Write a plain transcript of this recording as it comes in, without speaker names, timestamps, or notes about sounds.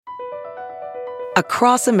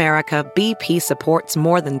Across America, BP supports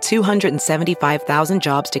more than 275,000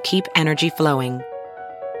 jobs to keep energy flowing.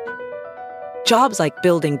 Jobs like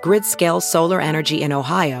building grid-scale solar energy in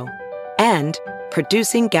Ohio and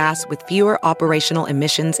producing gas with fewer operational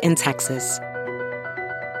emissions in Texas.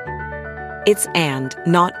 It's and,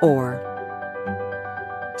 not or.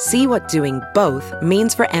 See what doing both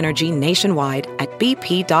means for energy nationwide at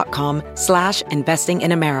bp.com/investing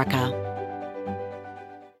in America.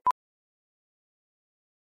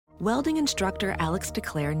 Welding instructor Alex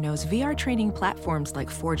DeClaire knows VR training platforms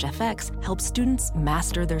like Forge FX help students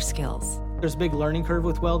master their skills. There's a big learning curve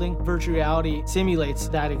with welding. Virtual reality simulates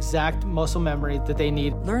that exact muscle memory that they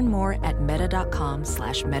need. Learn more at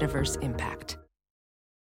meta.com/metaverseimpact.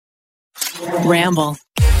 Ramble.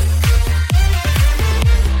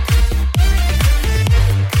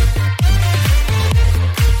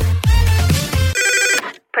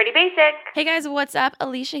 Pretty basic. Hey guys, what's up?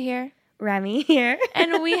 Alicia here. Remy here.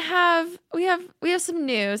 And we have some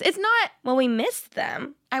news. It's not Well, we missed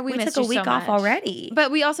them. we took missed a you so week off much. already.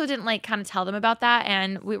 But we also didn't kind of tell them about that,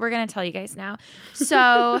 and we're gonna tell you guys now.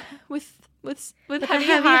 So with heavy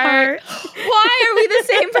heart. Why are we the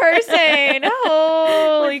same person?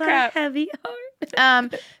 Holy With a crap. heavy heart.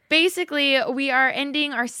 Basically, we are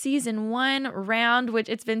ending our season 1 round, which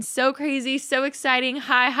it's been so crazy, so exciting,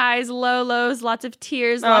 high highs, low lows, lots of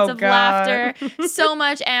tears, lots of laughter, so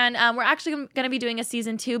much. And we're actually going to be doing a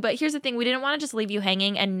season 2. But here's the thing. We didn't want to just leave you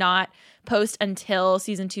hanging and not post until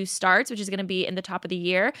season 2 starts, which is going to be in the top of the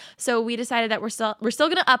year. So we decided that we're still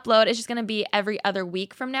going to upload. It's just going to be every other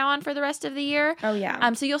week from now on for the rest of the year. Oh,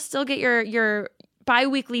 yeah. So you'll still get your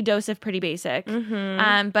bi-weekly dose of Pretty Basic.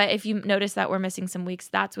 But if you notice that we're missing some weeks,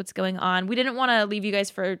 that's what's going on. We didn't want to leave you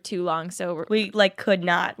guys for too long, so we could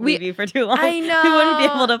not leave you for too long. I know. We wouldn't be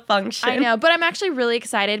able to function. I know, but I'm actually really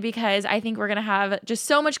excited because I think we're going to have just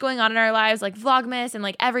so much going on in our lives, like Vlogmas and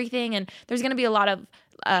like everything, and there's going to be a lot of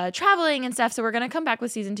traveling and stuff, so we're going to come back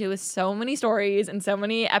with season 2 with so many stories and so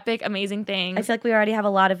many epic, amazing things. I feel like we already have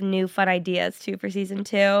a lot of new fun ideas too for season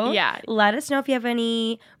 2. Yeah. Let us know if you have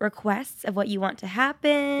any requests of what you want to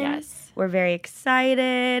happen. Yes. We're very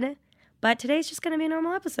excited. But today's just going to be a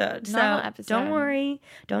normal episode. Normal so episode. Don't worry.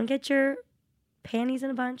 Don't get your panties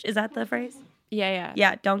in a bunch. Is that the phrase? Yeah.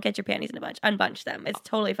 Yeah, don't get your panties in a bunch. Unbunch them. It's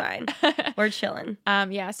totally fine. We're chilling.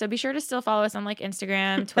 Yeah, so be sure to still follow us on like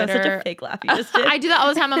Instagram, That Twitter. was such a fake laugh you just did. I do that all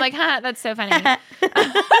the time. I'm like, that's so funny.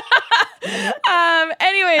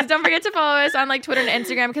 Anyways, don't forget to follow us on like Twitter and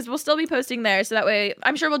Instagram because we'll still be posting there. So that way,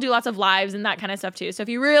 I'm sure we'll do lots of lives and that kind of stuff too. So if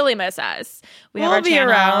you really miss us, we have our be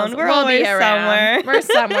channels. around. We're always somewhere. We're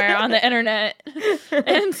somewhere on the internet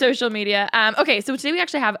and social media. Okay, so today we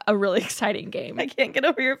actually have a really exciting game. I can't get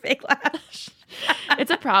over your fake laugh. It's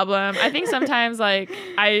a problem. I think sometimes like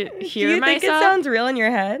I hear Do you myself. think it sounds real in your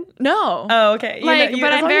head? No. Oh, okay. Like,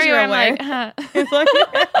 but I'm very aware. I'm like, huh. As long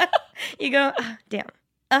as you go, damn.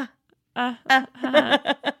 That's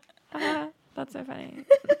so funny.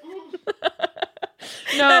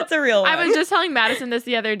 No, That's a real one. I was just telling Madison this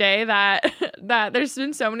the other day that there's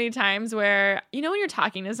been so many times where, you know, when you're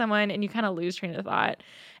talking to someone and you kind of lose train of thought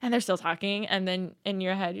and they're still talking and then in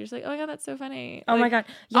your head you're just like, oh my God, that's so funny. Oh my God.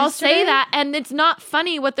 I'll say that and it's not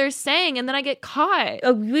funny what they're saying and then I get caught.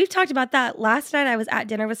 Oh, we've talked about that. Last night I was at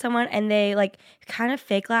dinner with someone and they like kind of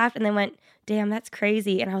fake laughed and then went, damn, that's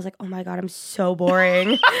crazy. And I was like, oh my God, I'm so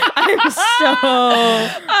boring. I'm so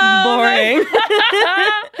boring.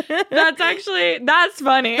 That's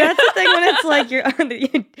funny. That's the thing when it's like you're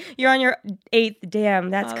on your 8th damn,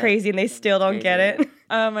 that's crazy, and they still don't get it.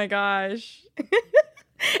 Oh my gosh.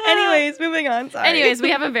 Anyways, moving on. Sorry. Anyways,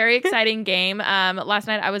 we have a very exciting game. Last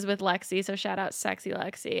night I was with Lexi, so shout out sexy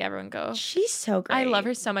Lexi. Everyone go. She's so great. I love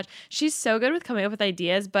her so much. She's so good with coming up with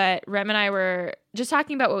ideas, but Rem and I were just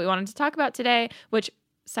talking about what we wanted to talk about today, which,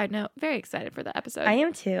 side note, very excited for the episode. I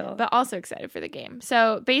am too. But also excited for the game.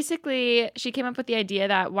 So basically, she came up with the idea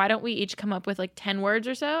that why don't we each come up with like 10 words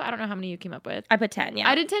or so? I don't know how many you came up with. I put 10, yeah.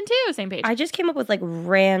 I did 10 too, same page. I just came up with like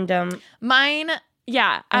random. Mine,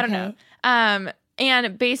 yeah, I don't know.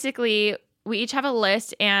 And basically, we each have a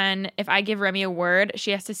list, and if I give Remy a word,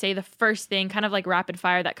 she has to say the first thing, kind of like rapid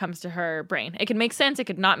fire, that comes to her brain. It could make sense, it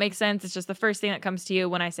could not make sense. It's just the first thing that comes to you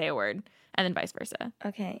when I say a word, and then vice versa.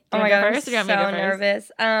 Okay. Do you Oh my wanna go God, first, or do you I'm want me to so go first?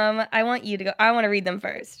 nervous. I want you to go. I want to read them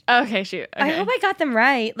first. Okay, shoot. Okay. I hope I got them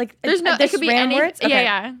right. Like, There's no. It could be random any. words. Okay.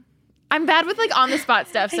 Yeah. I'm bad with like on the spot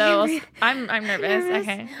stuff, so I'm nervous. Nervous?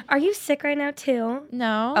 Okay. Are you sick right now too?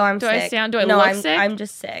 No. Oh, I'm do sick. I sound? Do I no, look I'm, sick? I'm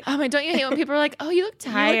just sick. Oh my! Don't you hate when people are like, "Oh, you look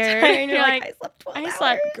tired"? You look tired. And you're like, I slept 12 I hours.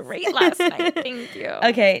 slept great last night. Thank you.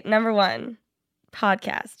 Okay, number 1,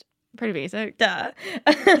 podcast. Pretty basic. Duh.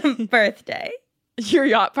 Birthday. Your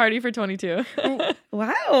yacht party for 22.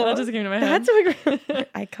 Wow. That just came to my head. That's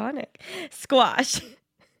iconic. Squash.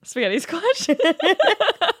 Spaghetti squash.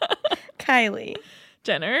 Kylie.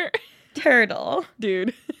 Jenner. Turtle.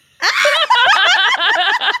 Dude.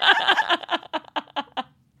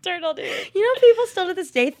 Turtle dude. You know, people still to this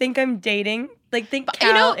day think I'm dating. Like, think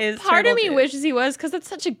Cal is part Turtle of me Dude. wishes he was because that's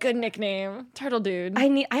such a good nickname. Turtle dude.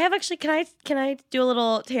 I have actually, can I do a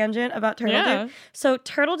little tangent about Turtle Yeah. Dude? So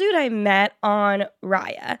Turtle Dude I met on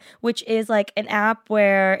Raya, which is like an app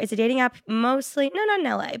where it's a dating app mostly, no, not in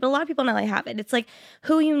LA, but a lot of people in LA have it. It's like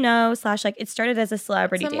who you know / like it started as a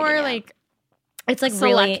celebrity it's a dating more app. like It's like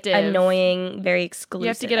selective. really annoying, very exclusive. you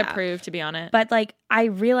have to get app. approved to be on it. But like I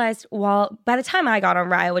realized, well, by the time I got on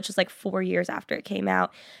Raya, which was like 4 years after it came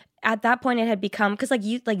out, at that point it had become because like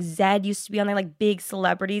Zed used to be on there, like big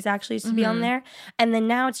celebrities actually used to be on there, and then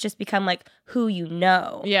now it's just become like who you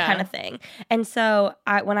know kind of thing. And so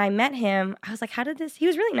when I met him, I was like, how did this? He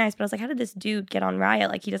was really nice, but I was like, how did this dude get on Raya?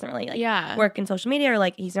 Like he doesn't really like work in social media or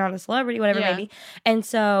like he's not a celebrity, whatever it may be. And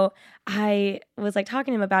so I was like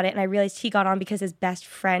talking to him about it, and I realized he got on because his best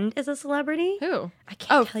friend is a celebrity. Who? I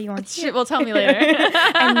can't tell you on here. Well, tell me later.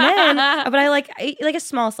 And then, but I like a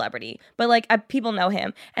small celebrity, but like people know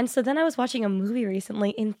him. And so then I was watching a movie recently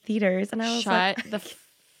in theaters, and I was Shut like,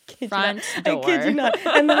 the front door. I kid you not.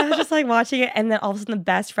 And then I was just like watching it, and then all of a sudden the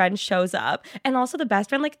best friend shows up, and also the best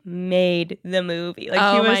friend like made the movie.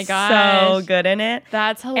 Like he was so good in it.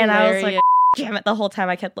 That's hilarious. And I was like, damn it, the whole time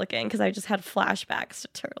I kept looking because I just had flashbacks to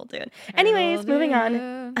Turtle Dude. Anyways, moving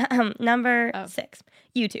on. Number 6,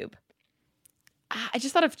 YouTube. I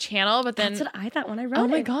just thought of channel, but then That's what I thought when I wrote it. oh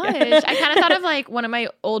my gosh. I kind of thought of like one of my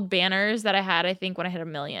old banners that I had, I think when I hit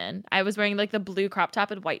 1 million. I was wearing like the blue crop top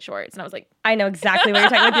with white shorts, and I was like, I know exactly what you're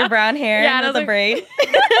talking with your brown hair Yeah, and with the I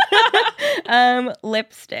braid.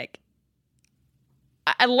 Lipstick.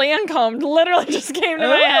 a Lancome literally just came to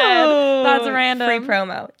my head. That's random. Free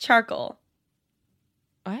promo. Charcoal.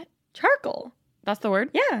 What? Charcoal. That's the word?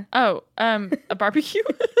 Yeah. Oh, a barbecue?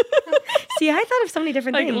 See, I thought of so many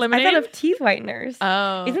different Like things. lemonade? I thought of teeth whiteners.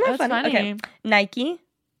 Oh. Isn't that that's funny? Okay. Nike.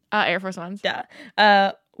 Air Force Ones. Duh.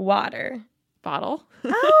 Water. Bottle.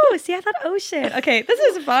 Oh, see, I thought ocean. Okay, this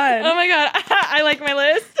is fun. Oh my God. I like my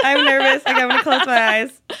list. I'm nervous. Okay, I'm going to close my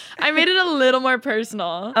eyes. I made it a little more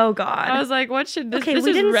personal. Oh, God. I was like, what should this Okay, this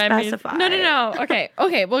we is didn't Remy's. specify. No. Okay, well,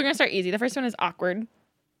 we're going to start easy. The first one is awkward.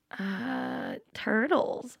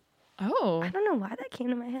 Turtles. Oh. I don't know why that came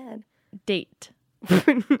to my head. Date. I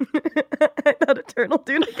thought a turtle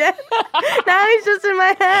dude again. Now he's just in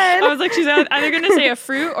my head. I was like, she's either going to say a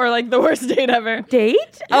fruit or like the worst date ever.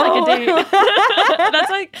 Date? Like a date.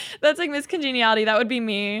 that's like Miss Congeniality. That would be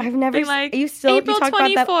me. I've never Being like, you April talk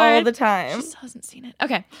about that all 24th. the time. She still hasn't seen it.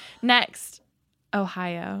 Okay, next.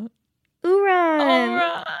 Ohio. Uran. All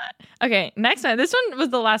right. Okay, next one. This one was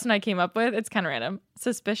the last one I came up with. It's kind of random.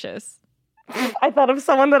 Suspicious. I thought of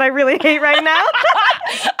someone that I really hate right now.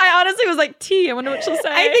 I honestly was like, T. I wonder what she'll say.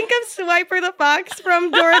 I think of Swiper the Fox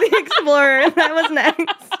from Dora the Explorer. That was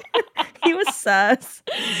next. He was sus.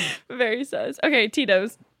 Very sus. Okay,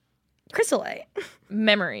 Tito's. Chrysolite.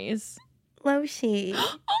 Memories. Loshi.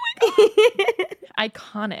 Oh my God.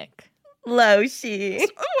 Iconic. Loshi.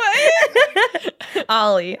 What?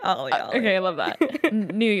 Ollie. Okay, I love that.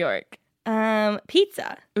 New York.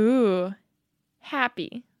 Pizza. Ooh.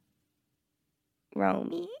 Happy.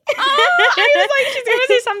 Romy. Oh, I was like, she's gonna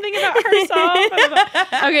say something about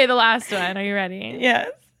herself. Okay, the last one. Are you ready? Yes.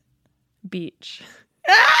 Beach.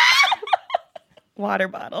 Water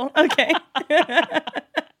bottle. Okay.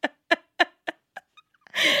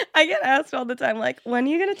 I get asked all the time, like, when are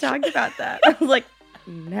you going to talk about that? I was like,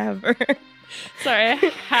 never. Sorry, I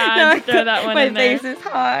had to throw that one in there. My face is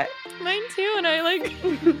hot. Mine too, and I like.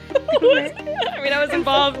 I mean, I was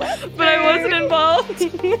involved, but I wasn't involved.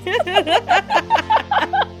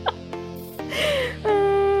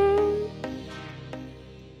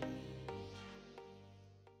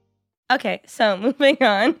 Okay, so moving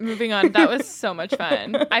on. Moving on. That was so much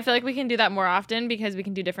fun. I feel like we can do that more often because we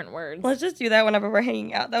can do different words. Let's just do that whenever we're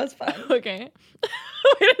hanging out. That was fun. Okay.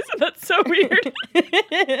 Wait, that's so weird.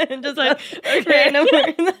 Just like random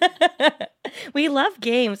words. We love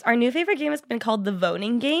games. Our new favorite game has been called the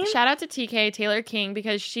voting game. Shout out to TK, Taylor King,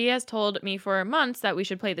 because she has told me for months that we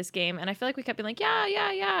should play this game. And I feel like we kept being like,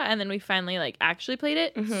 yeah. And then we finally like actually played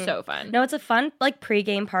it. Mm-hmm. So fun. No, it's a fun like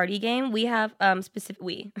pre-game party game. We have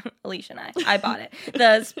Alicia and I bought it.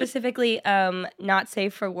 The specifically not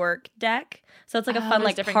safe for work deck. So it's like a fun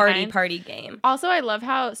like party game. Also, I love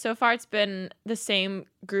how so far it's been the same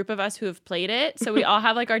group of us who have played it. So we all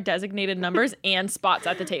have like our designated numbers and spots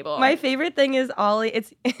at the table. My favorite thing is Ollie.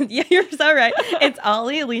 It's yeah, you're so right. It's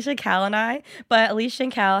Ollie, Alicia, Cal, and I. But Alicia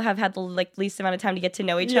and Cal have had the least amount of time to get to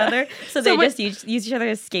know each other, so they just use each other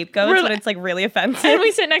as scapegoats when it's like really offensive. And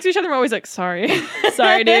we sit next to each other. And we're always like, sorry,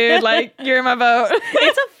 dude. Like you're in my vote.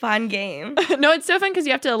 It's a fun game. No, it's so fun because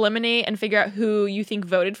you have to eliminate and figure out who you think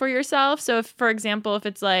voted for yourself. So, if, for example, if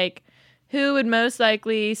it's like, who would most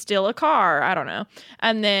likely steal a car? I don't know.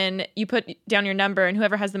 And then you put down your number and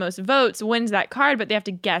whoever has the most votes wins that card, but they have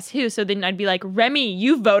to guess who. So then I'd be like, Remy,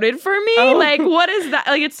 you voted for me? Oh. Like, what is that?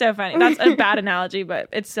 Like, it's so funny. That's a bad analogy, but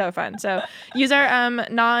it's so fun. So use our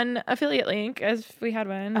non-affiliate link as if we had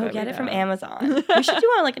one. Oh, get it from Amazon. We should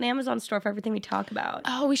do like an Amazon store for everything we talk about.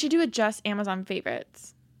 Oh, we should do a just Amazon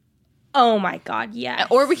favorites. Oh my God, yes.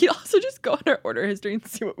 Or we could also just go on our order history and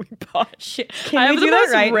see what we bought. Can we do that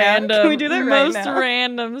right now? Can we do that right now? Most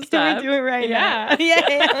random stuff. Can we do it right now? Yeah,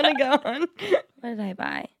 I want to go on. What did I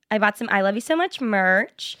buy? I bought some I Love You So Much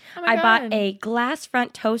merch. Oh my God. Bought a glass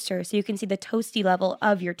front toaster so you can see the toasty level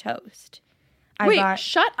of your toast. Wait,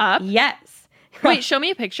 shut up. Yes. Wait, show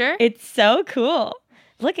me a picture. It's so cool.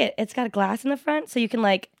 Look, it's got a glass in the front so you can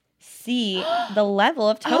like see the level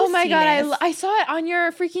of toastiness. Oh my God, I saw it on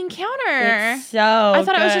your freaking counter. It's so I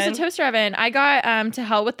thought good. it was just a toaster oven. I got To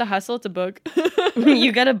Hell with the Hustle. It's a book.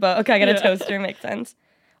 You got a book. Okay, I got a toaster. Makes sense.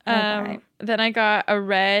 Then I got a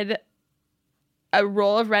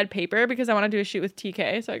roll of red paper because I want to do a shoot with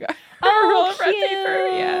TK. So I got a roll of red paper.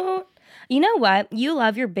 Yeah. You know what? You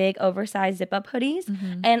love your big oversized zip-up hoodies,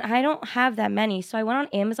 and I don't have that many. So I went on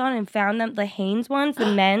Amazon and found them, the Hanes ones, the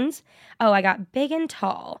men's. Oh, I got big and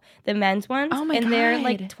tall, the men's ones. Oh my God. And they're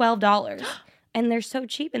like $12. And they're so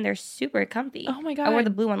cheap and they're super comfy. Oh my God. I wore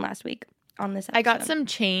the blue one last week on this episode. I got some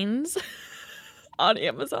chains on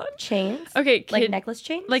Amazon. Chains? Okay. Like necklace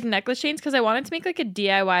chains? Like necklace chains because I wanted to make like a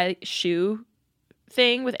DIY shoe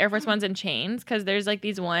thing with Air Force Ones and chains because there's like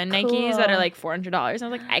these Nikes that are like $400 and I was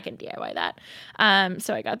like, I can DIY that.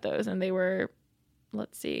 So I got those and they were,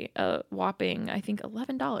 let's see, a whopping I think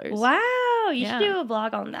 $11. Wow, you should do a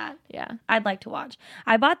vlog on that. Yeah, I'd like to watch.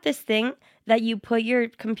 I bought this thing that you put your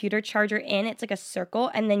computer charger in. It's like a circle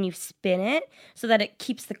and then you spin it so that it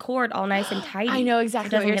keeps the cord all nice and tidy. I know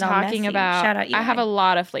exactly what you're talking about. Shout out you. I have a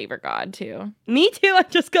lot of Flavor God too. Me too. I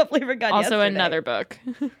just got Flavor God also yesterday. Another book.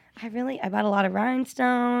 I bought a lot of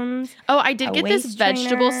rhinestones. Oh, I did get this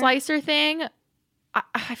vegetable trainer. slicer thing.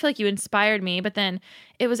 I feel like you inspired me, but then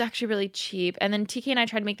it was actually really cheap. And then TK and I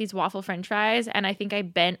tried to make these waffle french fries, and I think I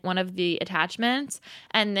bent one of the attachments.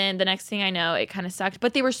 And then the next thing I know, it kind of sucked.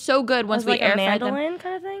 But they were so good once we air fried them. Mandolin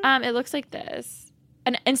kind of thing? It looks like this.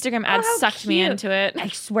 An Instagram ad sucked me into it. I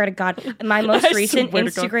swear to God. My most recent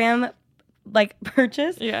Instagram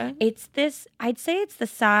purchase. Yeah. It's this, I'd say it's the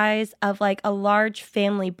size of like a large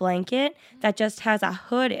family blanket that just has a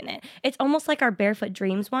hood in it. It's almost like our Barefoot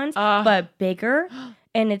Dreams ones, but bigger.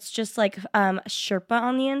 And it's just like Sherpa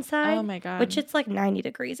on the inside. Oh my God. Which it's like 90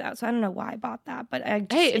 degrees out. So I don't know why I bought that. But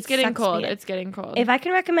it's getting cold. It's getting cold. If I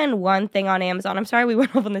can recommend one thing on Amazon, I'm sorry we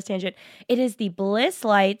went off on this tangent. It is the Bliss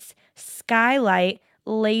Lights Skylight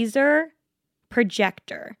Laser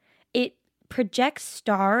Projector. It projects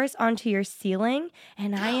stars onto your ceiling,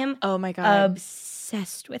 and I am oh my God,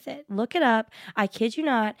 obsessed with it. Look it up. I kid you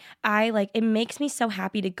not. It makes me so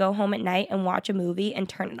happy to go home at night and watch a movie and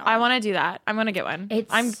turn it on. I want to do that. I'm gonna get one.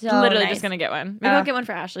 I'm so literally nice. just gonna get one. Maybe I'll get one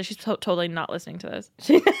for Ashley. She's totally not listening to this.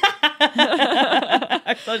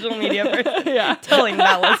 Our social media person. Yeah, totally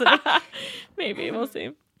not listening. Maybe we'll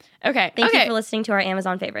see. Okay. Thank you for listening to our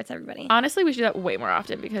Amazon favorites, everybody. Honestly, we should do that way more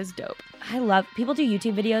often because dope. I love people do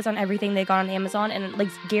YouTube videos on everything they got on Amazon, and like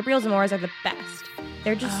Gabriel Zamora's are the best.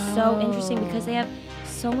 They're just so interesting because they have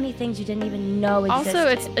so many things you didn't even know existed.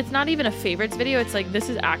 Also, it's not even a favorites video. It's like this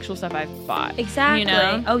is actual stuff I've bought. Exactly. You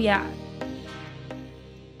know? Oh yeah.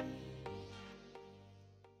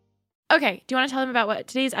 Okay, do you want to tell them about what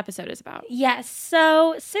today's episode is about? Yes.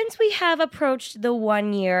 So since we have approached the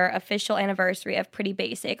 1 year official anniversary of Pretty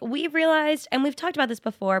Basic, we've realized, and we've talked about this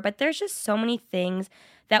before, but there's just so many things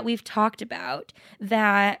that we've talked about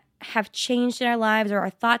that have changed in our lives, or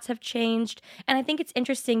our thoughts have changed. And I think it's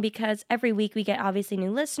interesting because every week we get obviously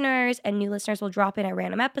new listeners, and new listeners will drop in at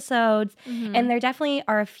random episodes. Mm-hmm. And there definitely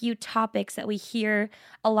are a few topics that we hear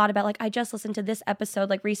a lot about. Like, I just listened to this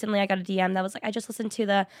episode. Like, recently I got a DM that was like, I just listened to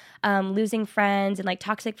the losing friends and like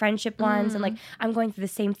toxic friendship ones. And like, I'm going through the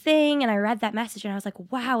same thing. And I read that message and I was like,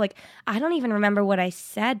 wow, like, I don't even remember what I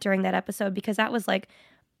said during that episode because that was like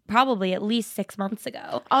probably at least 6 months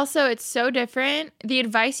ago. Also, it's so different. The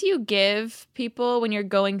advice you give people when you're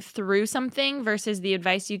going through something versus the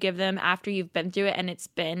advice you give them after you've been through it and it's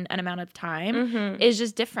been an amount of time is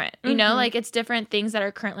just different. You know, like it's different things that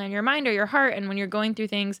are currently on your mind or your heart. And when you're going through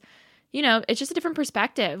things, you know, it's just a different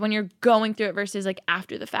perspective when you're going through it versus like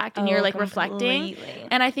after the fact and you're like reflecting.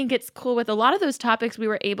 And I think it's cool with a lot of those topics, we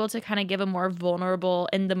were able to kind of give a more vulnerable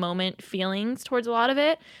in the moment feelings towards a lot of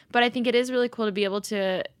it. But I think it is really cool to be able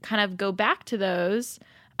to kind of go back to those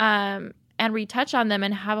and retouch on them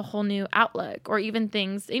and have a whole new outlook, or even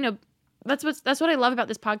things, you know, that's what I love about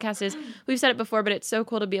this podcast is we've said it before, but it's so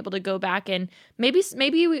cool to be able to go back and maybe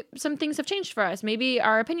some things have changed for us. Maybe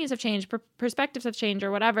our opinions have changed, perspectives have changed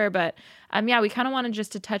or whatever. But we kind of wanted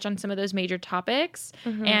just to touch on some of those major topics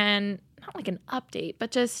and not like an update,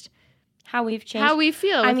 but just how we've changed, how we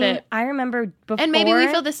feel with it. I remember before. And maybe we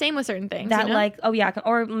feel the same with certain things. That, you know? like, oh yeah,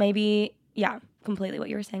 or maybe, yeah, completely what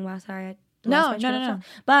you were saying. Wow, sorry. No.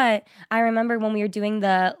 But I remember when we were doing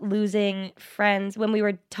the losing friends, when we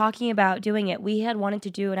were talking about doing it, we had wanted to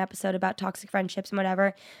do an episode about toxic friendships and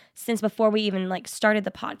whatever since before we even like started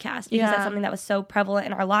the podcast, because that's something that was so prevalent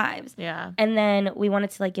in our lives. Yeah. And then we wanted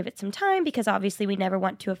to like give it some time, because obviously we never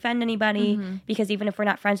want to offend anybody, because even if we're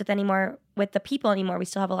not friends with the people anymore, we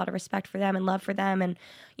still have a lot of respect for them and love for them, and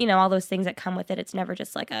you know, all those things that come with it. It's never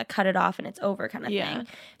just like a cut it off and it's over kind of thing.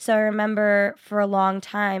 So I remember for a long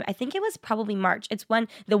time, I think it was probably March. It's when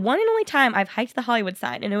the one and only time I've hiked the Hollywood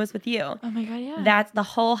sign, and it was with you. Oh my God, yeah. That's the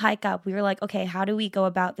whole hike up. We were like, okay, how do we go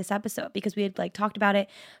about this episode? Because we had like talked about it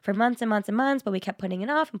for months and months and months, but we kept putting it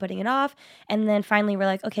off and putting it off. And then finally we're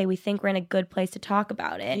like, okay, we think we're in a good place to talk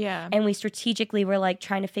about it. Yeah. And we strategically were like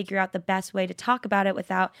trying to figure out the best way to talk about it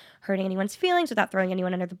without hurting anyone's feelings, without throwing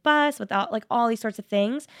anyone under the bus, without like all these sorts of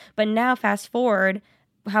things. But now fast forward,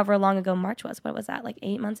 however long ago March was, what was that, like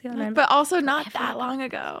 8 months ago? But also not that long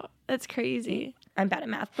ago. That's crazy. I'm bad at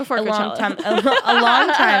math. Before a long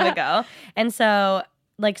time ago. And so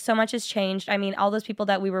like so much has changed. I mean, all those people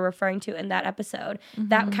that we were referring to in that episode,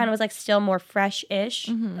 that kind of was like still more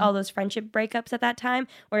fresh-ish, all those friendship breakups at that time.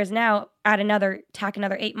 Whereas now, tack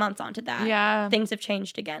another 8 months onto that. Yeah. Things have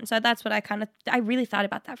changed again. So that's what I really thought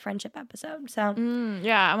about that friendship episode. So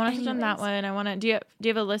yeah, I want to touch on that one. Do you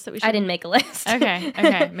have a list that we should? I didn't make a list.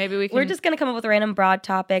 Okay. Maybe we can. We're just going to come up with random broad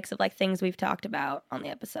topics of like things we've talked about on the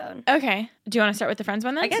episode. Okay. Do you want to start with the friends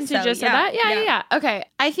one then? I guess Since you just said that? Yeah. Okay.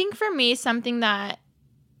 I think for me, something that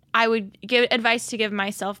I would give advice to give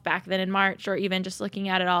myself back then in March, or even just looking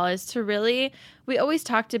at it all, is to really, we always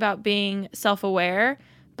talked about being self-aware,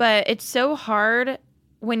 but it's so hard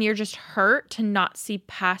when you're just hurt to not see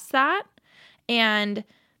past that and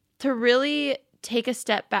to really take a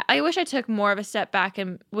step back. I wish I took more of a step back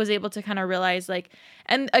and was able to kind of realize like,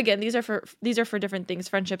 and again, these are for different things,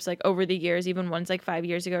 friendships like over the years, even ones like 5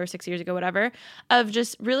 years ago or 6 years ago, whatever, of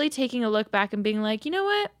just really taking a look back and being like, you know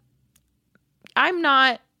what?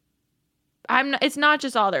 It's not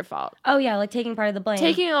just all their fault. Oh yeah, like taking part of the blame.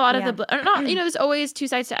 Taking a lot of the blame. Not, you know, there's always two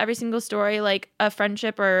sides to every single story, like a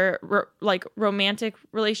friendship or like romantic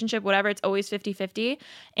relationship, whatever. It's always 50-50.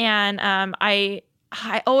 And I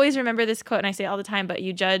always remember this quote, and I say it all the time, but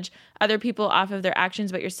you judge other people off of their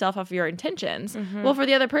actions, but yourself off of your intentions. Well, for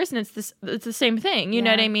the other person, it's the same thing. You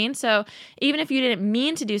know what I mean? So even if you didn't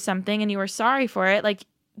mean to do something and you were sorry for it, like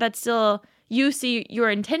that's still... You see your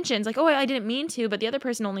intentions like, oh, I didn't mean to, but the other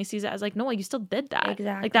person only sees it as like, no, you still did that.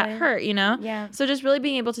 Exactly. Like that hurt, you know? Yeah. So just really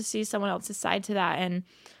being able to see someone else's side to that. And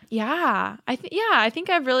I think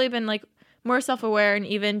I've really been like more self-aware, and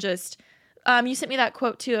even just, you sent me that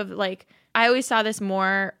quote too of like, I always saw this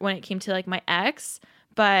more when it came to like my ex,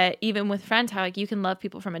 but even with friends, how like you can love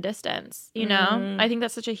people from a distance, you know? I think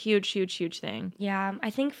that's such a huge, huge, huge thing. Yeah. I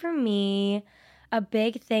think for me, a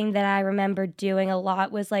big thing that I remember doing a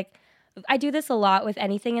lot was like, I do this a lot with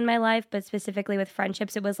anything in my life, but specifically with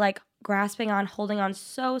friendships, it was like grasping on, holding on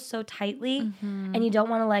so tightly, and you don't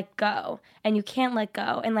want to let go, and you can't let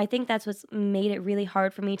go. And I think that's what's made it really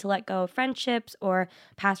hard for me to let go of friendships or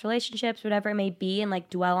past relationships, whatever it may be, and like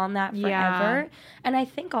dwell on that forever. Yeah. And I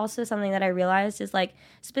think also something that I realized is like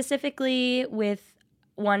specifically with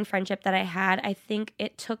one friendship that I had, I think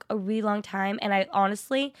it took a really long time, and I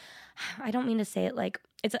honestly, I don't mean to say it like,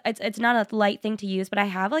 it's not a light thing to use, but I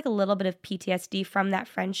have like a little bit of PTSD from that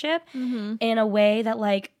friendship in a way that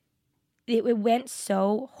like it went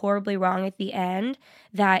so horribly wrong at the end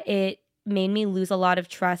that it made me lose a lot of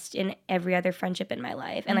trust in every other friendship in my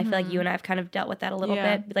life. And I feel like you and I have kind of dealt with that a little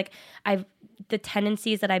bit. Like the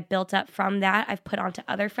tendencies that I built up from that, I've put onto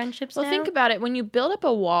other friendships now. Think about it. When you build up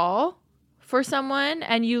a wall for someone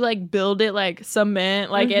and you like build it like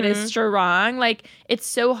cement, like it is strong, like it's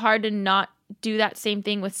so hard to not do that same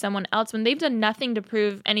thing with someone else when they've done nothing to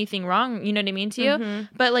prove anything wrong, you know what I mean, to you?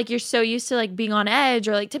 But like you're so used to like being on edge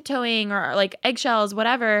or like tiptoeing or like eggshells,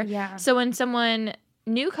 whatever. Yeah. So when someone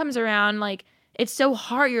new comes around, like it's so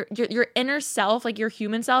hard. Your inner self, like your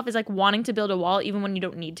human self, is like wanting to build a wall even when you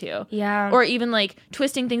don't need to. Yeah. Or even like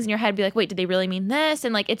twisting things in your head, be like, wait, did they really mean this?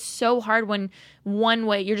 And like it's so hard when one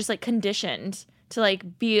way you're just like conditioned to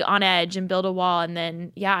like be on edge and build a wall. And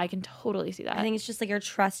then I can totally see that. I think it's just like your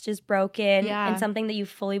trust is broken Yeah. and something that you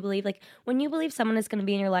fully believe. Like when you believe someone is going to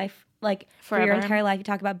be in your life like Forever. for your entire life, you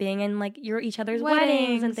talk about being in like each other's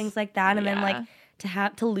weddings and things like that, and then like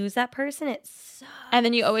to lose that person, it sucks. And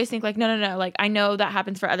then you always think like, no, like I know that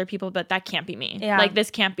happens for other people, but that can't be me. Yeah. Like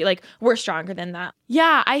this can't be, like we're stronger than that.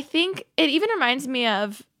 Yeah, I think it even reminds me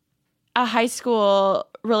of a high school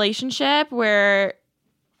relationship where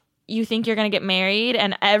you think you're going to get married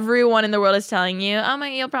and everyone in the world is telling you, oh my,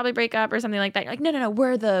 you'll probably break up or something like that. You're like, no,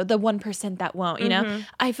 we're the 1% that won't, you know?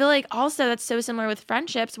 I feel like also that's so similar with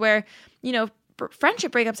friendships where, you know,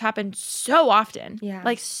 friendship breakups happen so often. Yeah.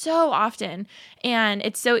 Like so often. And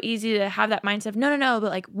it's so easy to have that mindset of no, but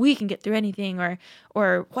like we can get through anything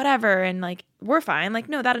or whatever. And like, we're fine. Like,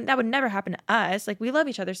 no, that would never happen to us. Like we love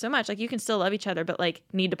each other so much. Like you can still love each other, but like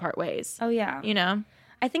need to part ways. Oh yeah. You know?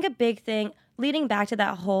 I think a big thing leading back to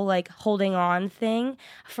that whole like holding on thing,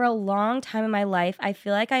 for a long time in my life, I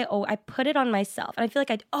feel like I put it on myself. And I feel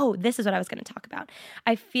like this is what I was going to talk about.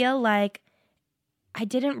 I feel like I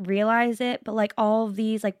didn't realize it, but like all of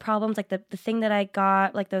these like problems, like the thing that I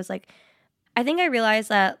got, like those like, I think I realized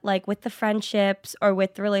that like with the friendships or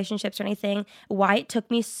with the relationships or anything, why it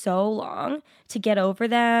took me so long to get over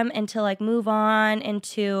them and to like move on and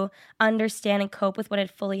to understand and cope with what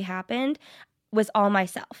had fully happened was all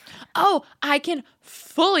myself. Oh, I can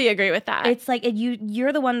fully agree with that. It's like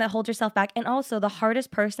you're the one that holds yourself back. And also the hardest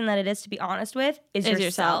person that it is to be honest with is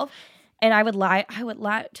yourself. And I would lie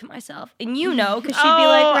to myself. And you know, because she'd be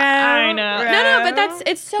like, I know. No, but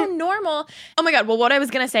it's so normal. Oh my God. Well, what I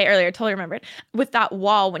was going to say earlier, I totally remembered. With that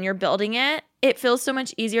wall, when you're building it, it feels so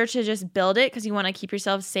much easier to just build it because you want to keep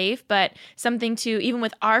yourself safe. But something to, even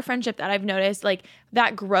with our friendship that I've noticed, like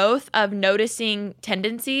that growth of noticing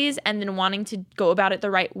tendencies and then wanting to go about it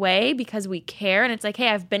the right way because we care. And it's like, hey,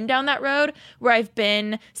 I've been down that road where I've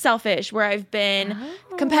been selfish, where I've been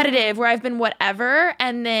competitive, where I've been whatever.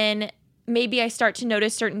 And then maybe I start to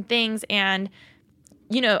notice certain things and,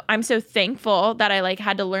 you know, I'm so thankful that I like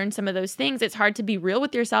had to learn some of those things. It's hard to be real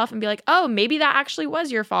with yourself and be like, oh, maybe that actually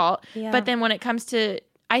was your fault. Yeah. But then when it comes to,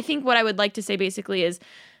 I think what I would like to say basically is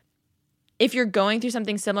if you're going through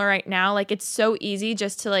something similar right now, like it's so easy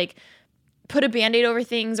just to like put a Band-Aid over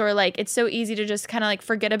things, or like it's so easy to just kind of like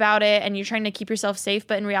forget about it and you're trying to keep yourself safe.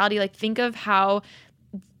 But in reality, like think of how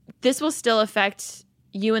this will still affect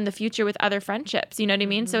you in the future with other friendships. You know what I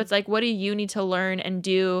mean? So it's like, what do you need to learn and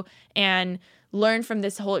do and learn from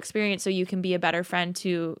this whole experience so you can be a better friend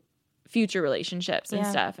to future relationships and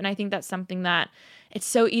stuff. And I think that's something that it's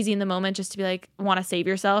so easy in the moment just to be like, want to save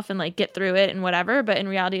yourself and like get through it and whatever. But in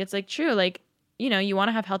reality, it's like true. Like, you know, you want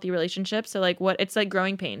to have healthy relationships. So like it's like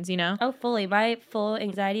growing pains, you know? Oh, fully. My full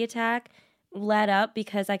anxiety attack led up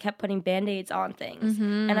because I kept putting Band-Aids on things.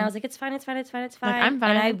 And I was like, it's fine. Like, I'm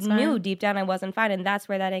fine. And I knew deep down I wasn't fine. And that's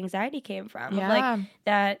where that anxiety came from. Yeah. Of like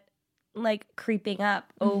that like creeping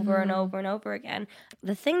up over and over and over again.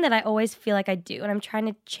 The thing that I always feel like I do, and I'm trying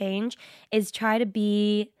to change, is try to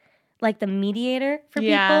be like the mediator for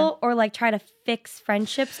people, or like try to fix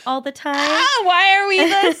friendships all the time. Why are we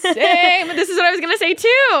the same? This is what I was going to say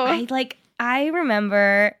too. I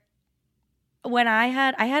remember when I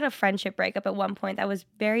had a friendship breakup at one point that was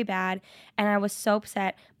very bad, and I was so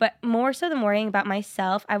upset. But more so than worrying about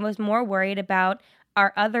myself, I was more worried about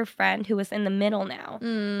our other friend who was in the middle now.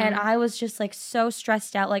 And I was just like so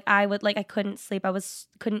stressed out. Like I couldn't sleep.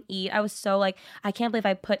 Couldn't eat. I was so like, I can't believe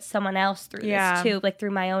I put someone else through this too, like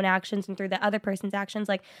through my own actions and through the other person's actions.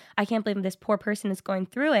 Like I can't believe this poor person is going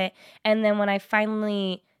through it. And then when I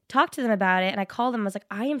finally talked to them about it and I called them, I was like,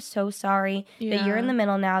 I am so sorry that you're in the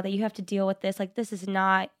middle now, that you have to deal with this. Like this is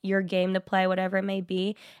not your game to play, whatever it may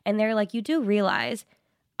be. And they're like, you do realize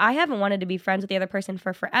I haven't wanted to be friends with the other person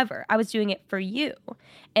for forever. I was doing it for you.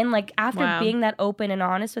 And like after being that open and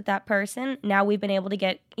honest with that person, now we've been able to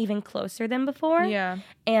get even closer than before. Yeah.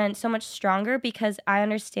 And so much stronger because I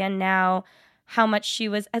understand now how much she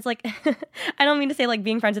was, as like, I don't mean to say like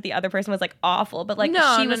being friends with the other person was like awful, but like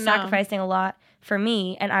she was sacrificing a lot for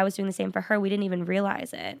me and I was doing the same for her. We didn't even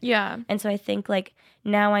realize it. Yeah. And so I think like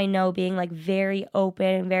now I know being like very open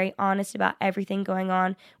and very honest about everything going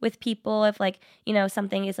on with people. If like, you know,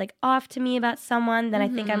 something is like off to me about someone, then I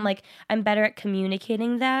think I'm better at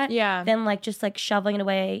communicating that than like just like shoveling it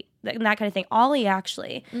away and that kind of thing. Ollie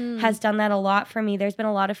actually has done that a lot for me. There's been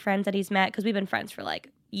a lot of friends that he's met because we've been friends for like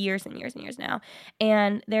years and years and years now.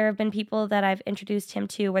 And there have been people that I've introduced him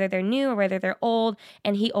to, whether they're new or whether they're old,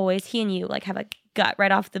 and he and you like have a gut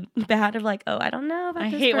right off the bat of like, oh, I don't know about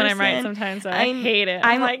this person. I hate when I'm right sometimes. I hate it.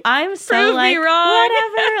 I'm so prove like, me wrong.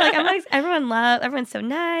 whatever. Like I'm like, everyone's so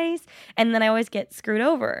nice. And then I always get screwed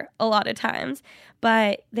over a lot of times.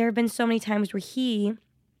 But there have been so many times where he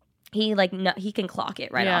can clock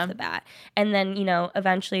it right off the bat. And then,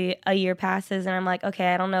 eventually a year passes and I'm like,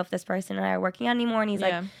 okay, I don't know if this person and I are working out anymore. And he's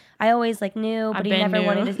like, I always like knew, but he never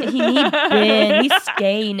wanted to. He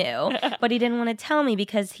stay knew, but he didn't want to tell me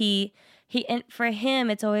because and for him,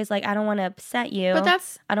 it's always like, I don't want to upset you. But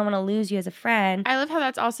I don't want to lose you as a friend. I love how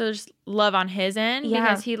that's also just love on his end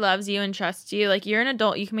because he loves you and trusts you. Like, you're an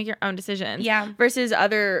adult. You can make your own decisions. Yeah. Versus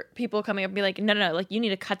other people coming up and be like, no. Like, you need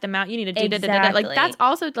to cut them out. You need to do exactly. Like, that's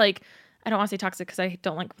also like, I don't want to say toxic because I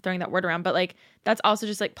don't like throwing that word around, but like, that's also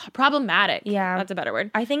just like problematic. Yeah. That's a better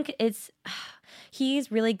word. I think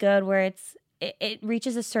he's really good where it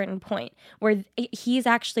reaches a certain point where he's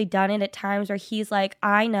actually done it at times where he's like,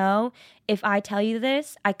 I know if I tell you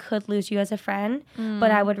this, I could lose you as a friend,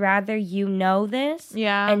 but I would rather you know this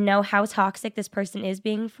and know how toxic this person is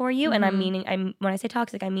being for you. And when I say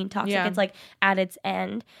toxic, I mean toxic. It's like at its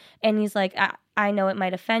end. And he's like, I know it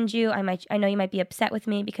might offend you. I know you might be upset with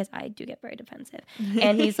me because I do get very defensive.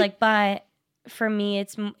 And he's like, but for me,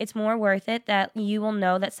 it's more worth it that you will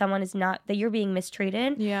know that someone is not, that you're being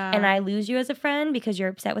mistreated, and I lose you as a friend because you're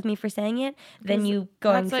upset with me for saying it, than you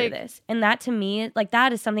going through this. And that to me, like,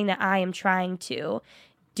 that is something that I am trying to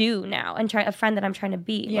do now, and a friend that I'm trying to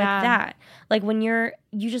be like that. Like, when you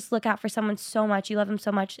just look out for someone so much, you love them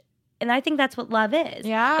so much. And I think that's what love is.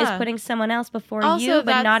 Yeah. Is putting someone else before you,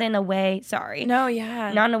 but not in a way, not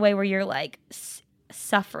in a way where you're like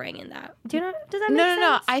suffering in that. Does that make sense?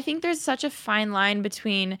 No. I think there's such a fine line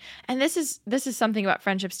between, and this is something about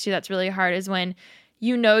friendships too that's really hard, is when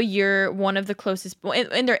you're one of the closest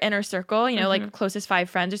in their inner circle, like closest 5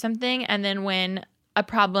 friends or something, and then when a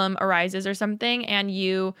problem arises or something and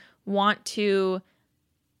you want to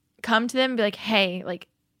come to them and be like, hey, like,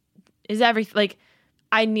 is everything, like,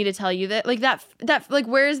 I need to tell you that, like, that like,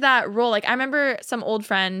 where's that role? Like, I remember some old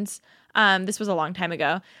friends, this was a long time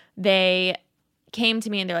ago, they came to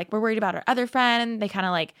me and they're like, we're worried about our other friend. They kind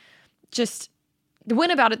of like just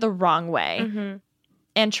went about it the wrong way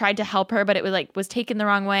and tried to help her, but it was taken the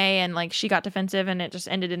wrong way, and like she got defensive and it just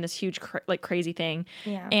ended in this huge crazy thing.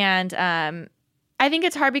 Yeah. And I think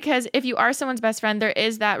it's hard because if you are someone's best friend, there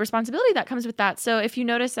is that responsibility that comes with that. So if you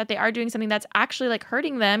notice that they are doing something that's actually like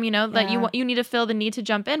hurting them, that you need to feel the need to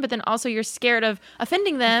jump in, but then also you're scared of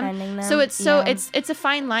offending them. So it's it's a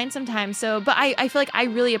fine line sometimes. So, but I feel like I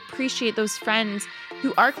really appreciate those friends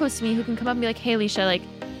who are close to me who can come up and be like, hey, Alicia, like,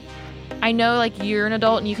 I know like you're an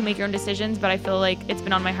adult and you can make your own decisions, but I feel like it's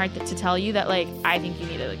been on my heart to tell you that like I think you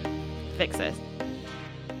need to like fix this.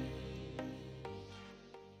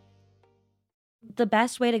 The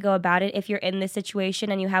best way to go about it, if you're in this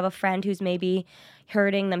situation and you have a friend who's maybe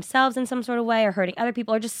hurting themselves in some sort of way or hurting other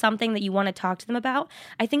people or just something that you want to talk to them about,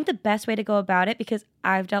 I think the best way to go about it, because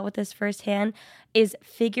I've dealt with this firsthand, is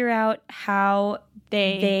figure out how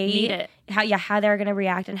they need it. How they're going to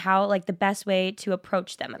react and how, like, the best way to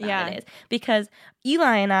approach them about it is. Because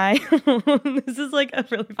Eli and I, this is like a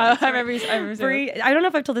really fun story. I remember Brie, I don't know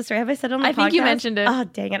if I've told this story. Have I said it on the podcast? I think you mentioned it. Oh,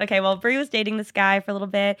 dang it. Okay, well, Brie was dating this guy for a little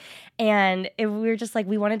bit, and we were just like,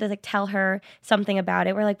 we wanted to like tell her something about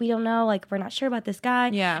it. We're like, we don't know, like, we're not sure about this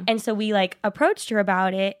guy. Yeah. And so we like approached her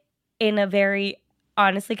about it in a very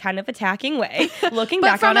honestly kind of attacking way. Looking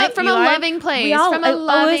back on it, from a loving place. It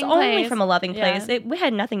was only from a loving place. It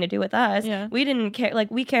had nothing to do with us. Yeah. We didn't care. Like,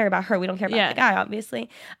 we care about her. We don't care about the guy, obviously.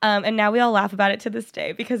 And now we all laugh about it to this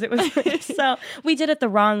day because it was so we did it the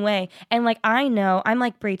wrong way. And like, I know, I'm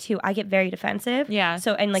like Brie too. I get very defensive. Yeah.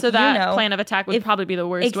 So that plan of attack would probably be the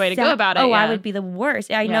worst way to go about it. Oh, I would be the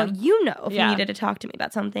worst. I know if you needed to talk to me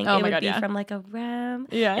about something, it would be from like a rem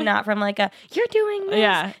and not from like a you're doing this.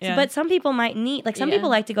 Yeah. But some people might need some people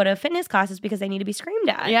like to go to fitness classes because they need to be screamed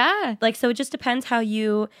at. Yeah. Like, so it just depends how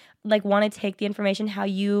you like want to take the information, how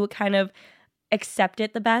you kind of accept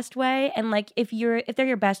it the best way. And like, if they're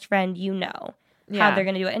your best friend, how they're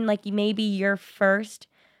going to do it. And like, maybe your first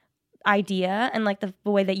idea and like the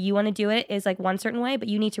way that you want to do it is like one certain way, but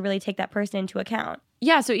you need to really take that person into account.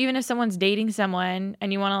 Yeah. So even if someone's dating someone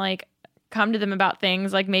and you want to like come to them about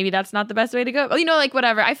things, like maybe that's not the best way to go. Like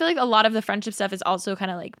whatever. I feel like a lot of the friendship stuff is also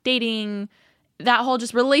kind of like dating, that whole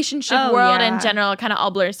just relationship world in general kind of all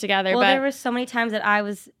blurs together. Well, there were so many times that I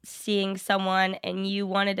was seeing someone and you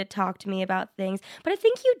wanted to talk to me about things, but I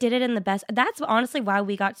think you did it in the best. That's honestly why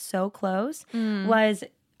we got so close was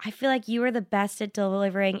I feel like you were the best at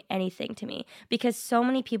delivering anything to me, because so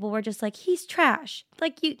many people were just like, he's trash.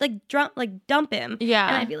 Like, you dump him. Yeah.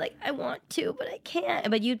 And I'd be like, I want to, but I can't.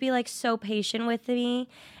 But you'd be like so patient with me.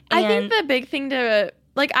 I think the big thing to,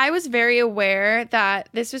 like, I was very aware that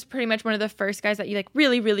this was pretty much one of the first guys that you like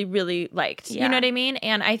really, really, really liked. Yeah. You know what I mean?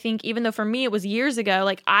 And I think even though for me it was years ago,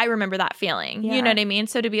 like I remember that feeling. Yeah. You know what I mean?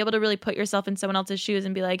 So to be able to really put yourself in someone else's shoes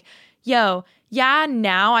and be like, yo, yeah,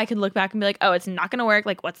 now I can look back and be like, oh, it's not gonna work.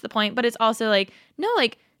 Like, what's the point? But it's also like, no,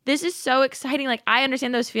 like this is so exciting. Like I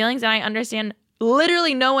understand those feelings, and I understand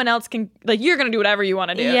literally no one else can, like, you're gonna do whatever you want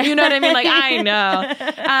to do. Yeah. You know what I mean? Like, I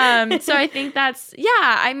know. So I think that's, yeah,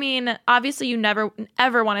 I mean, obviously you never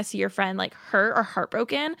ever want to see your friend like hurt or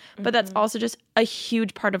heartbroken, but that's also just a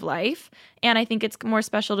huge part of life. And I think it's more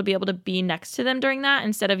special to be able to be next to them during that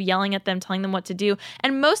instead of yelling at them, telling them what to do.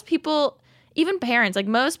 And most people, even parents, like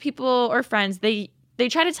most people or friends, they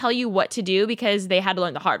try to tell you what to do because they had to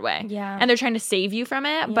learn the hard way. Yeah. And they're trying to save you from it.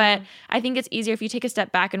 Yeah. But I think it's easier if you take a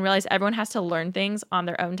step back and realize everyone has to learn things on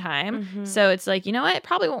their own time. So it's like, you know what? It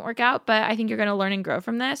probably won't work out, but I think you're going to learn and grow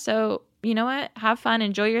from this. So you know what? Have fun,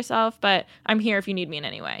 enjoy yourself, but I'm here if you need me in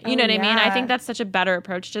any way. You know what I mean? I think that's such a better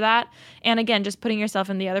approach to that. And again, just putting yourself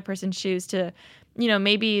in the other person's shoes to, you know,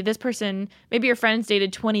 maybe this person, maybe your friend's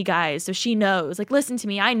dated 20 guys, so she knows, like, listen to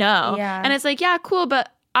me, I know. Yeah. And it's like, yeah, cool,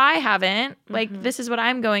 but I haven't. Like, this is what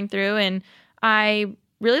I'm going through, and I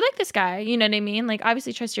really like this guy. You know what I mean? Like,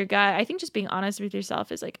 obviously trust your gut. I think just being honest with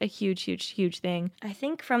yourself is like a huge, huge, huge thing. I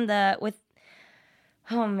think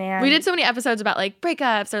oh man. We did so many episodes about like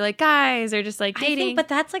breakups or like guys or just like dating. But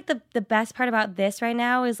that's like the best part about this right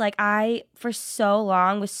now is like I, for so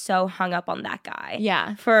long, was so hung up on that guy.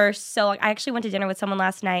 Yeah. For so long. I actually went to dinner with someone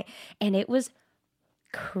last night, and it was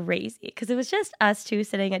crazy because it was just us two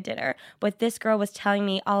sitting at dinner. But this girl was telling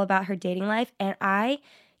me all about her dating life, and I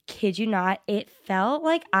kid you not, it felt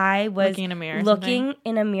like I was Looking in a mirror or looking something?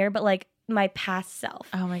 in a mirror, but like my past self.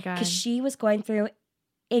 Oh my God. Because she was going through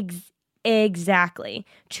exactly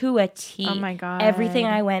to a T. Oh my God. Everything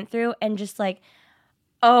I went through, and just like,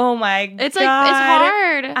 oh my God. It's like, it's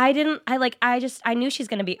hard. I knew she's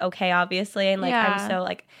going to be okay, obviously. And like, Yeah. I'm so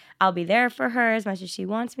like, I'll be there for her as much as she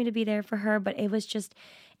wants me to be there for her. But it was just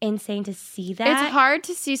insane to see that. It's hard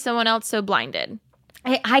to see someone else so blinded.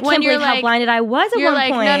 I when can't you're believe how like- blinded I was at You're one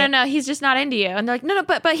like, point. no, he's just not into you. And they're like, no,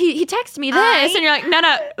 but he texted me this. And you're like, no,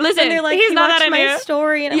 listen, And they're like, he's he not that watched into my you.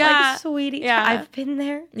 story, and I'm Yeah. like, sweetie, Yeah. I've been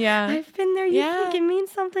there. Yeah. I've been there. You Yeah. think it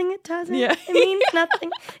means something? It doesn't. Yeah. It means nothing.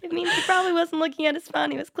 It means he probably wasn't looking at his phone.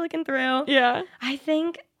 He was clicking through. Yeah.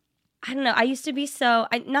 I don't know. I used to be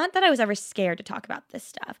not that I was ever scared to talk about this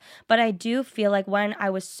stuff, but I do feel like when I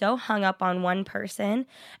was so hung up on one person,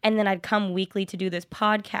 and then I'd come weekly to do this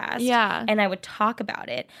podcast, Yeah. and I would talk about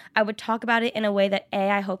it. I would talk about it in a way that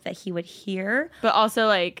I hope that he would hear But also,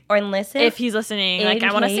 like, or listen. if he's listening, like, In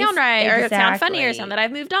I want to case- sound right or sound funny or exactly. sound that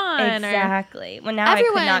I've moved on. Exactly. Well, now I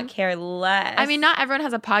Everyone- could not care less. I mean, not everyone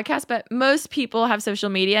has a podcast, but most people have social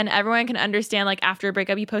media, and everyone can understand, like, after a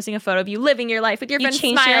breakup, you posting a photo of you living your life with your You friends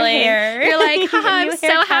changed your smiling. hair. You're like, Your I'm new so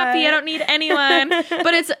haircut. happy. I don't need anyone.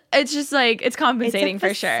 But it's just like, it's It's a compensating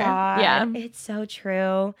for sure. facade. Yeah. It's so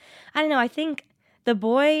true. I don't know. I think we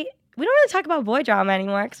don't really talk about boy drama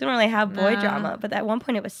anymore because we don't really have boy No. drama. But at one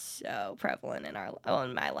point, it was so prevalent in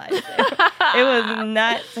my life. It was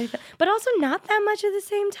nuts. But also not that much at the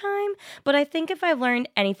same time. But I think if I've learned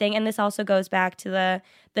anything, and this also goes back to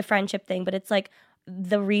the friendship thing, but it's like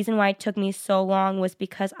the reason why it took me so long was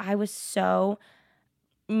because I was so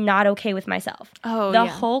not okay with myself. Oh, The yeah.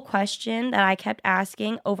 whole question that I kept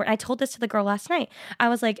asking over, and I told this to the girl last night. I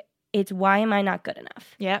was like, it's why am I not good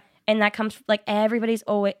enough? Yep. And that comes like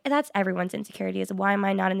that's everyone's insecurity is why am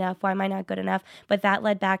I not enough? Why am I not good enough? But that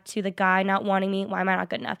led back to the guy not wanting me. Why am I not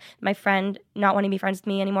good enough? My friend not wanting to be friends with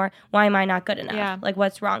me anymore. Why am I not good enough? Yeah. Like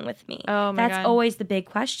what's wrong with me? Oh, my That's God. always the big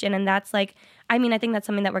question. And that's like, I mean, I think that's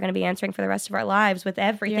something that we're going to be answering for the rest of our lives with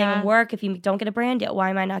everything Yeah. in work. If you don't get a brand deal, why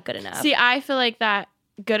am I not good enough? See, I feel like that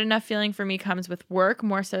good enough feeling for me comes with work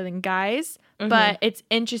more so than guys. But it's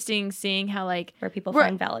interesting seeing how, like, Where people we're-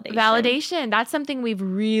 find validation. Validation. That's something we've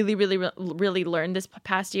really, really, really learned this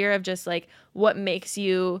past year of just like what makes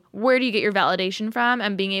you, where do you get your validation from?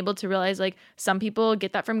 And being able to realize, like, some people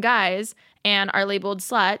get that from guys and are labeled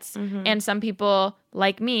sluts. And some people,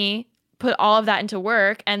 like me, put all of that into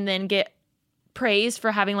work and then get praise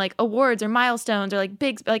for having like awards or milestones or like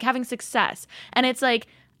big, like having success. And it's like,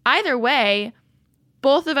 either way,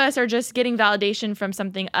 both of us are just getting validation from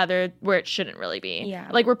something other where it shouldn't really be. Yeah.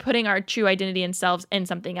 Like we're putting our true identity and selves in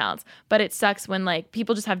something else. But it sucks when like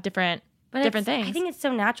people just have different different things. I think it's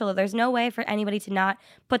so natural that there's no way for anybody to not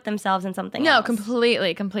put themselves in something No, else.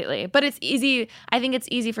 completely. But it's easy. I think it's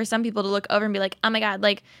easy for some people to look over and be like, oh my God,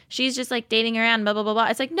 like she's just like dating around, blah, blah, blah, blah.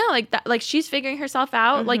 It's like, no, like that, like she's figuring herself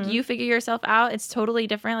out. Like you figure yourself out. It's totally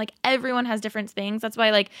different. Like everyone has different things. That's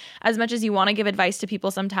why like as much as you want to give advice to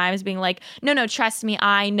people sometimes being like, no, trust me,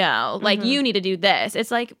 I know. Like you need to do this.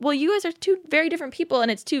 It's like, well, you guys are two very different people and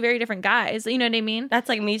it's two very different guys. You know what I mean? That's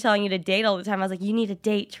like me telling you to date all the time. I was like, you need to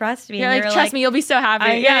date, trust me. You're like, trust me, you'll be so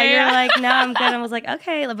happy. You're like, no, I'm good. I was like,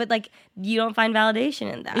 okay, but like you don't find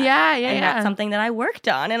validation in that. And that's something that I worked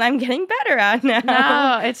on and I'm getting better at now.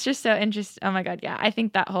 No, it's just so interesting. Oh my God, yeah. I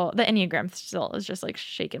think the Enneagram still is just like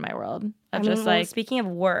shaking my world. Speaking of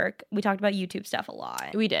work, we talked about YouTube stuff a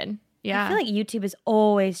lot. We did. Yeah. I feel like YouTube is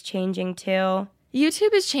always changing too.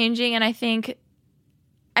 YouTube is changing, and I think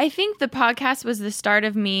the podcast was the start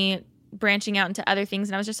of me branching out into other things.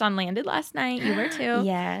 And I was just on Landed last night. You were too.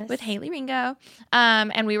 Yes. With Haley Ringo.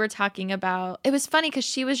 And we were talking about, it was funny because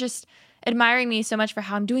she was just admiring me so much for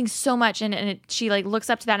how I'm doing so much. And she like looks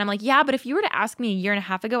up to that. And I'm like, yeah, but if you were to ask me a year and a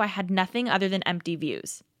half ago, I had nothing other than empty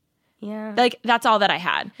views. Yeah. Like that's all that I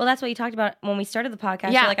had. Well, that's what you talked about when we started the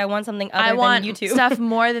podcast. Yeah. You're like, I want something other than YouTube. Stuff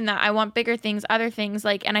more than that. I want bigger things, other things.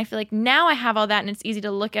 Like, and I feel like now I have all that and it's easy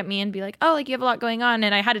to look at me and be like, oh, like you have a lot going on.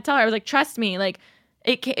 And I had to tell her, I was like, trust me, like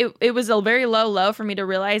it was a very low for me to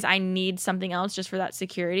realize I need something else just for that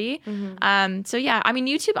security. So yeah, I mean,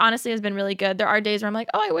 YouTube honestly has been really good. There are days where I'm like,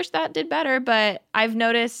 oh, I wish that did better. But I've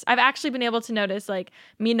actually been able to notice like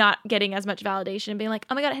me not getting as much validation and being like,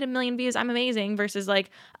 oh my God, I hit 1 million views. I'm amazing versus like,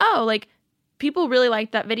 oh, like people really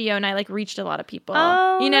liked that video and I like reached a lot of people.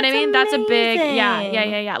 Oh, you know what I mean? amazing. That's a big,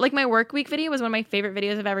 yeah. Like my work week video was one of my favorite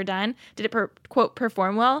videos I've ever done. Did it quote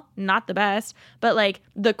perform well? Not the best, but like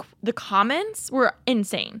the comments were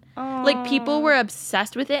insane. Oh. Like people were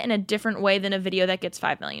obsessed with it in a different way than a video that gets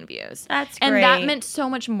 5 million views. That's and great. that meant so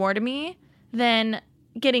much more to me than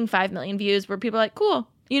getting 5 million views where people are like, cool.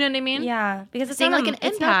 You know what I mean? Yeah, because it's Seeing not like an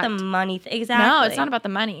it's impact. not the money thing. Exactly. No, it's not about the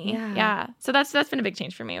money. Yeah. So that's been a big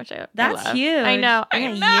change for me, which I That's love. huge. I know. In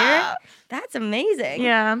a year? That's amazing.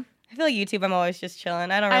 Yeah. I feel like YouTube, I'm always just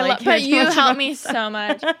chilling. I don't really care But too you much help about me stuff. so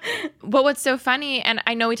much. But what's so funny, and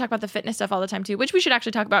I know we talk about the fitness stuff all the time too, which we should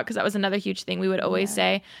actually talk about because that was another huge thing we would always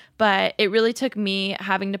say. But it really took me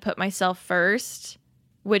having to put myself first,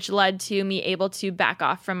 which led to me able to back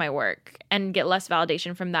off from my work and get less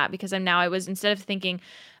validation from that because I was, instead of thinking,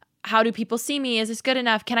 how do people see me? Is this good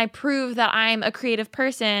enough? Can I prove that I'm a creative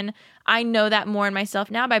person? I know that more in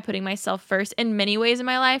myself now by putting myself first in many ways in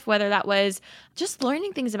my life, whether that was just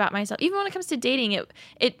learning things about myself. Even when it comes to dating,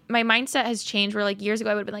 my mindset has changed where like years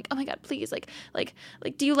ago I would have been like, oh my God, please, like,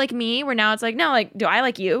 do you like me? Where now it's like, no, like, do I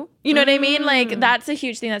like you? You know what I mean? Like that's a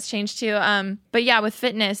huge thing that's changed too. But yeah, with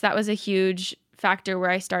fitness, that was a huge factor where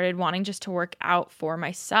I started wanting just to work out for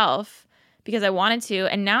myself because I wanted to.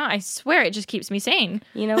 And now I swear it just keeps me sane.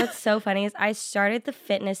 You know what's so funny is I started the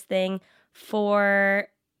fitness thing for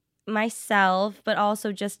myself, but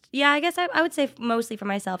also just, I guess I would say mostly for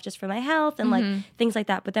myself, just for my health and like things like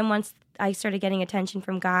that. But then once I started getting attention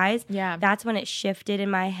from guys, that's when it shifted in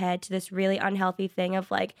my head to this really unhealthy thing of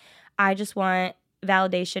like, I just want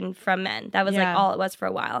validation from men. That was like all it was for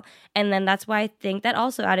a while. And then that's why I think that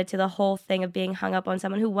also added to the whole thing of being hung up on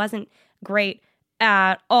someone who wasn't great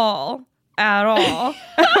at all.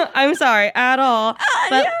 I'm sorry, at all.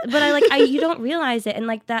 But you don't realize it, and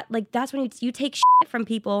like that's when you take shit from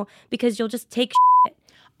people because you'll just take shit.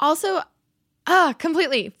 Also,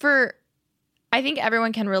 completely. I think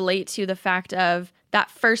everyone can relate to the fact of that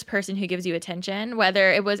first person who gives you attention,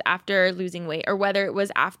 whether it was after losing weight or whether it was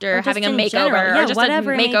after having a makeover or just a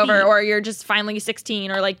makeover or you're just finally 16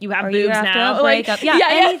 or like you have or boobs you're after now. a breakup.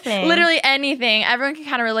 Anything. Literally anything. Everyone can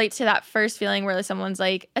kind of relate to that first feeling where someone's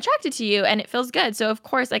like attracted to you and it feels good. So of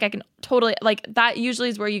course, like I can totally, like that usually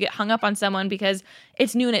is where you get hung up on someone because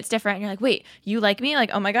it's new and it's different. And you're like, wait, you like me?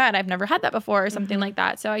 Like, oh my God, I've never had that before or something like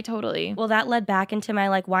that. So I totally. Well, that led back into my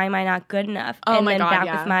like, why am I not good enough? Oh and my then God,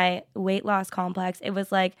 back with my weight loss complex, it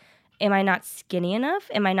was like, am I not skinny enough?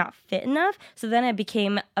 Am I not fit enough? So then it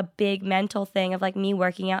became a big mental thing of like me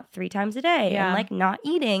working out 3 times a day and like not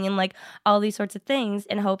eating and like all these sorts of things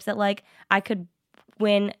in hopes that like I could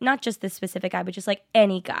win not just this specific guy, but just like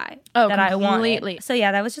any guy that I wanted. So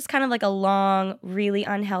yeah, that was just kind of like a long, really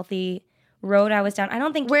unhealthy road I was down. I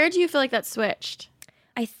don't think. Where do you feel like that switched?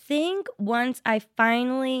 I think once I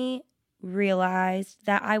finally realized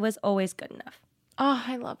that I was always good enough. Oh,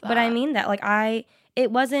 I love that. But I mean that like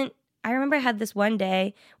it wasn't. I remember I had this one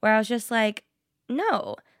day where I was just like,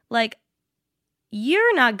 no, like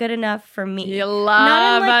you're not good enough for me. You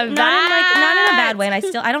love not in that. a bad way. And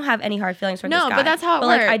I don't have any hard feelings for this guy. No, but that's how it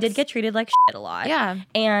works. works. Like, I did get treated like shit a lot. Yeah.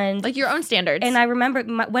 And like your own standards. And I remember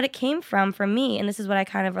what it came from for me, and this is what I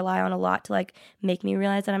kind of rely on a lot to like make me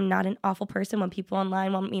realize that I'm not an awful person when people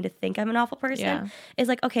online want me to think I'm an awful person, is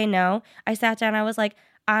like, okay, no. I sat down, I was like,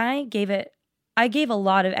 I gave a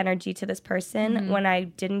lot of energy to this person when I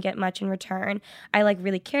didn't get much in return. I like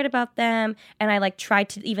really cared about them, and I like tried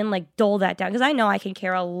to even like dull that down because I know I can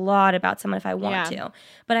care a lot about someone if I want to.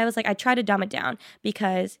 But I was like, I tried to dumb it down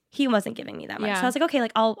because he wasn't giving me that much. So I was like, okay,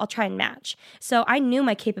 like I'll try and match. So I knew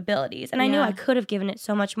my capabilities, and I knew I could have given it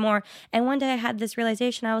so much more. And one day I had this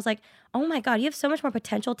realization. I was like, oh my God, you have so much more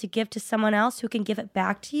potential to give to someone else who can give it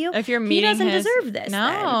back to you. If you're he doesn't deserve this.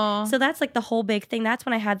 No. Then. So that's like the whole big thing. That's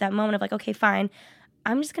when I had that moment of like, okay, fine.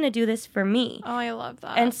 I'm just going to do this for me. Oh, I love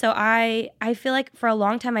that. And so I feel like for a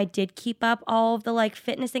long time I did keep up all of the like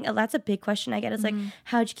fitness thing. Oh, that's a big question I get. It's like,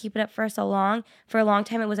 how'd you keep it up for so long? For a long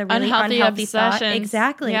time it was a really unhealthy thought.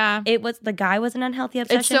 Exactly. Yeah. The guy was an unhealthy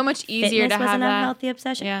obsession. It's so much easier Fitness to was have an that. unhealthy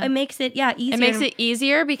obsession. Yeah. It makes it easier. It makes it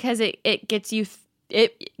easier because it gets you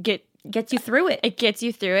gets you through it. It gets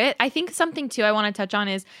you through it. I think something too I want to touch on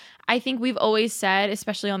is I think we've always said,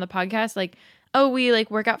 especially on the podcast, like, oh, we like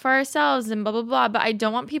work out for ourselves and blah, blah, blah. But I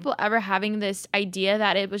don't want people ever having this idea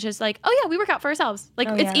that it was just like, oh yeah, we work out for ourselves. Like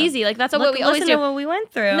it's easy. Like that's what we always do. Listen to what we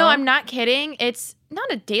went through. No, I'm not kidding. It's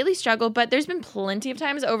not a daily struggle, but there's been plenty of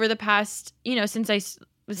times over the past,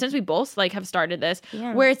 since we both like have started this,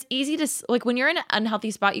 where it's easy to like when you're in an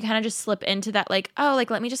unhealthy spot, you kind of just slip into that like, oh, like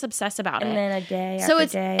let me just obsess about it. And then a day so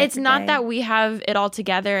after day it's after not day. that we have it all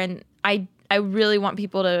together, and I really want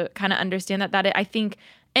people to kind of understand that I think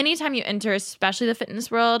anytime you enter, especially the fitness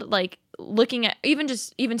world, like looking at even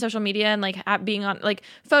social media and like being on like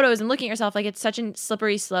photos and looking at yourself, like it's such a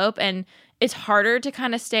slippery slope, and it's harder to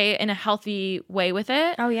kind of stay in a healthy way with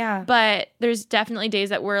it. Oh yeah. But there's definitely days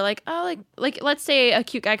that we're like, oh, like let's say a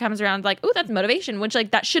cute guy comes around like, oh, that's motivation, which like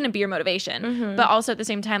that shouldn't be your motivation. But also at the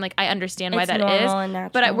same time, like I understand why that is. And natural.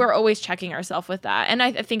 But we're always checking ourselves with that. And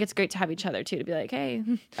I think it's great to have each other too, to be like, hey.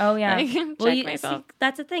 Oh yeah. Check myself. See,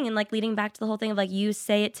 that's the thing. And like leading back to the whole thing of like you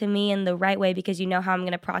say it to me in the right way because you know how I'm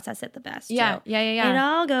going to process it the best. Yeah. Too. Yeah. It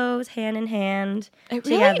all goes hand in hand. It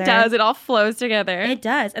really does. It all flows together. It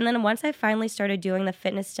does. And then once I finally started doing the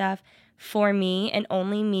fitness stuff for me and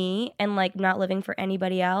only me and like not living for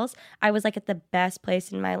anybody else, I was like at the best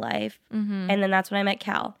place in my life. And then that's when I met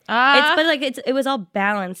Cal. It was all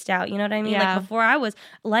balanced out, you know what I mean? Yeah. Like before I was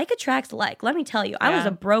like attracts like, let me tell you, I was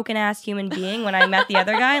a broken ass human being when I met the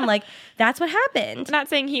other guy, and like that's what happened. I'm not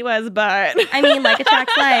saying he was, but I mean like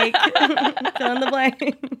attracts like fill in the blanks.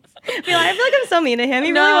 I feel like I'm so mean to him.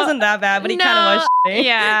 He really wasn't that bad, but he kind of was shitty.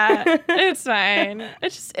 Yeah, it's fine.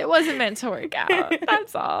 It wasn't meant to work out.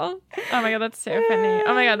 That's all. Oh my God, that's so funny.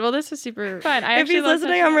 Oh my God, well, this was super fun. If he's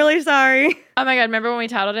listening, I'm really sorry. Oh my God, remember when we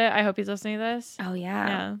titled it? I hope he's listening to this. Oh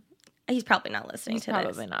yeah. He's probably not listening to this.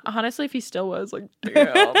 Probably not. Honestly, if he still was, like,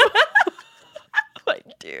 damn. Like,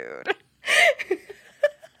 dude.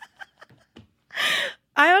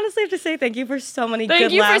 I honestly have to say thank you for so many good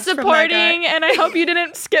laughs. Thank you for supporting, and I hope you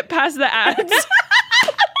didn't skip past the ads.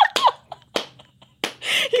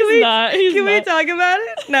 Can we talk about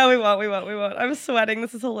it? No, we won't. I'm sweating.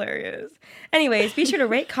 This is hilarious. Anyways, be sure to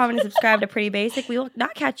rate, comment, and subscribe to Pretty Basic. We will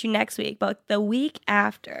not catch you next week, but the week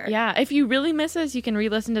after. Yeah, if you really miss us, you can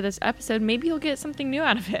re-listen to this episode. Maybe you'll get something new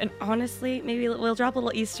out of it. Honestly, maybe we'll drop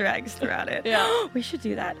little Easter eggs throughout it. Yeah. We should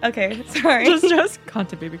do that. Okay, sorry. Just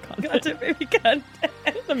content baby content. Content baby content.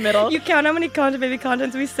 The middle. You count how many content baby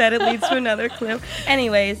contents we said, it leads to another clue.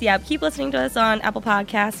 Anyways, yeah, keep listening to us on Apple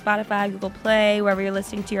Podcasts, Spotify, Google Play, wherever you're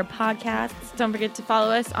listening to your podcasts. Don't forget to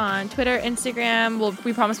follow us on Twitter, Instagram.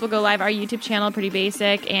 We promise we'll go live our YouTube channel, Pretty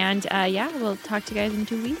Basic. And we'll talk to you guys in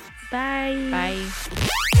 2 weeks. Bye.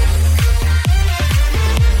 Bye.